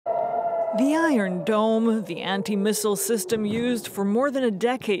The Iron Dome, the anti-missile system used for more than a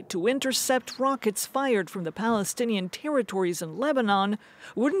decade to intercept rockets fired from the Palestinian territories in Lebanon,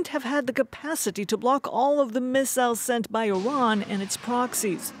 wouldn't have had the capacity to block all of the missiles sent by Iran and its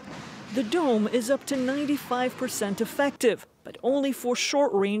proxies. The dome is up to 95% effective, but only for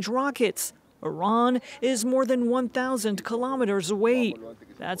short-range rockets. Iran is more than 1,000 kilometers away.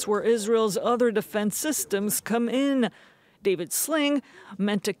 That's where Israel's other defense systems come in. David's Sling,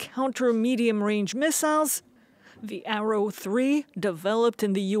 meant to counter medium-range missiles. The Arrow 3, developed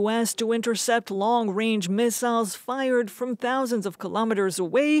in the U.S. to intercept long-range missiles fired from thousands of kilometers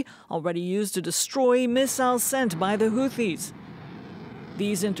away, already used to destroy missiles sent by the Houthis.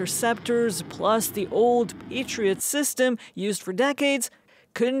 These interceptors, plus the old Patriot system used for decades,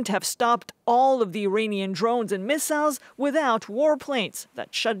 couldn't have stopped all of the Iranian drones and missiles without warplanes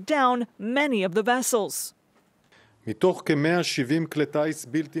that shut down many of the vessels.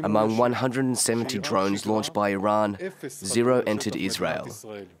 Among 170 drones launched by Iran, 0 entered Israel.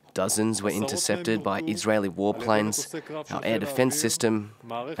 Dozens were intercepted by Israeli warplanes, our air defense system,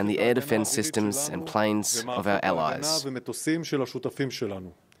 and the air defense systems and planes of our allies.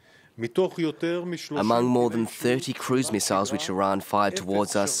 Among more than 30 cruise missiles which Iran fired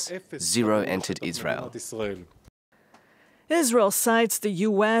towards us, 0 entered Israel. Israel cites the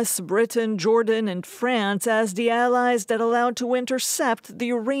U.S., Britain, Jordan, and France as the allies that allowed to intercept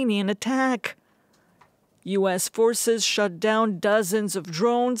the Iranian attack. U.S. forces shut down dozens of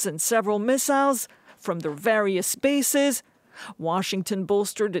drones and several missiles from their various bases. Washington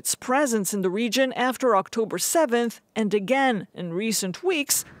bolstered its presence in the region after October 7th and again in recent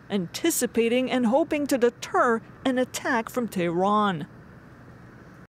weeks, anticipating and hoping to deter an attack from Tehran.